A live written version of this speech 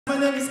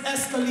name is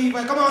Exco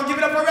Levi. Come on, give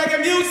it up for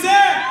reggae music!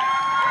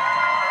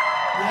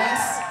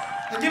 Yes.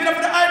 And give it up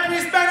for the High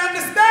Priest Band,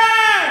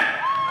 understand?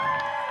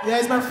 Yeah,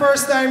 it's my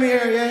first time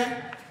here,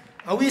 yeah?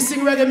 And we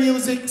sing reggae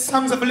music,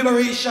 songs of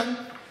liberation,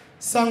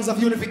 songs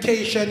of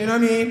unification, you know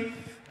what I mean?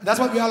 And that's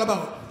what we're all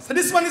about. So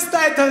this one is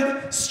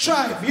titled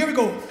Strive. Here we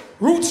go.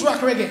 Roots rock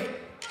reggae.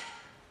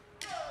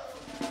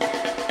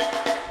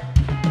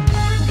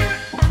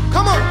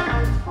 Come on.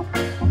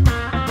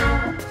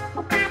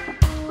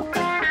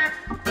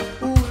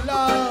 Ooh,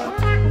 Lord.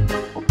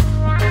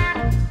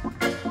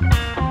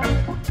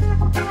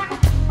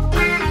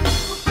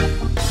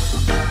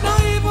 Now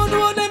even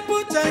though them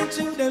put time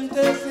through them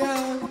tests,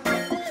 yeah.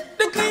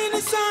 The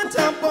cleanest and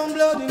tampon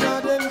blood in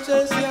all them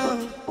chest, yeah.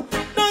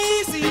 No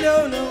easy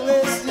down no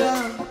waste,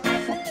 yeah.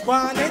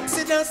 One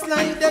exodus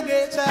like the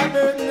great child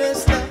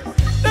nester.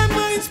 Them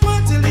minds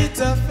want to lit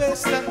a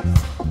festa.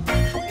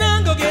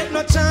 Now go get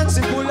no chance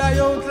to pull I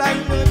out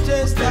like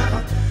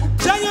Manchester.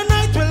 Giant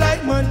night we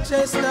like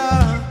Manchester.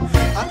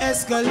 A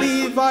Exco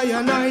Levi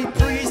and High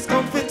Priest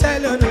come fi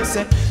tell you no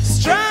say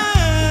strive.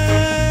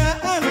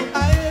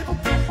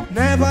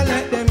 Never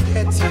let them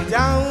get you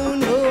down.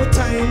 No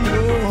time,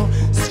 no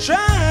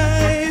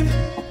strive.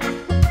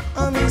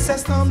 I mean say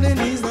stumbling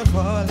is the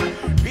fall.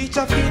 Reach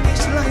a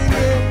finish line,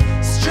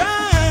 yeah. Strive.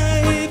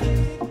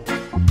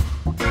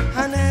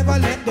 I never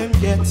let them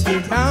get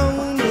you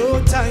down.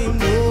 No time,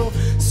 no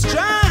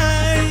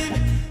strive.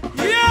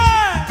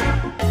 Yeah.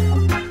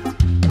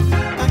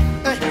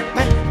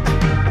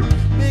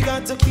 We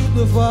got to keep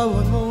the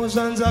forward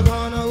motions are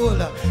gonna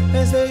hold up.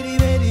 Let's say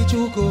the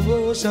juke of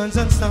oceans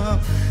and stuff.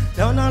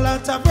 Done a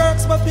lot of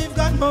works, but we've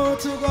got more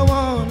to go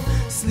on.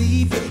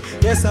 Sleepy,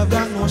 yes, I've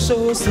got no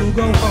shows to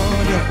go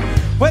on. Yeah.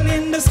 Well,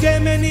 in this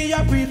game, many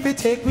are brief, we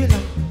take with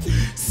them.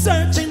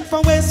 Searching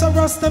for ways for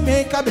us to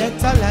make a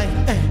better life.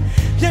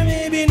 You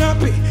may be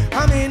happy,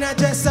 I may not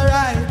just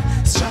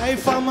arrive. Strive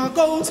for my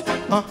goals,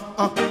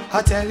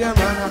 I tell you,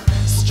 man,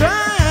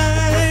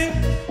 strive.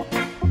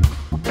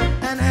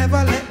 And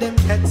never let them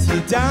get you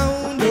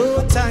down.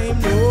 No time,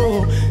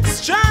 no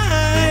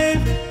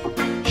strive.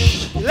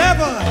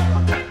 Level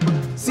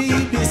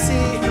CBC.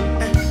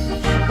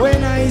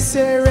 When I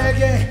say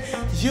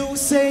reggae, you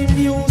say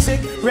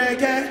music.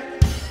 Reggae,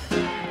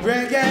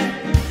 reggae.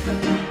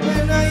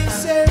 When I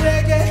say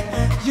reggae,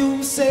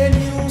 you say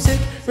music.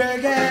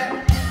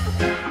 Reggae.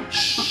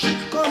 Shh,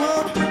 come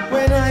on.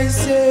 When I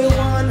say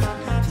one,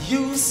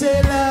 you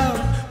say love.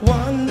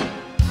 One,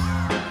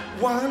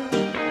 one.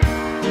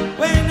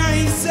 When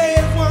I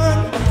say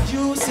one,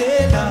 you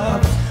say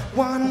love.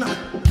 One.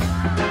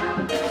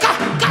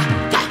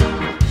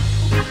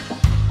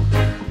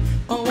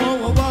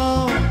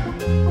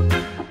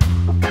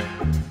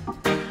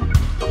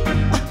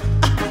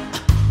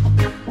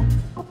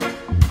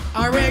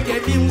 Reggae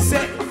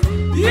music,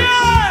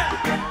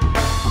 yeah.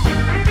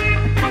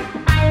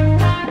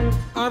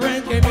 A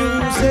reggae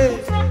music,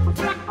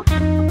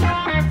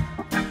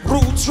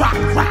 roots rock,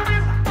 rock.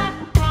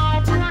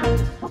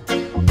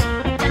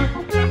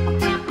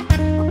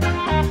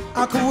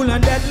 A cool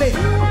and deadly.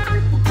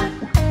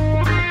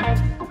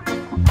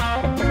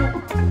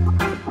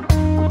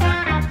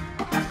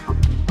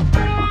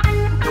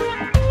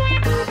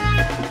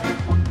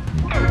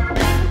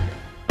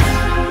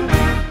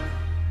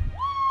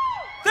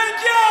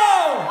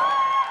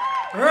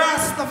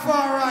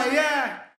 Rastafari, yeah.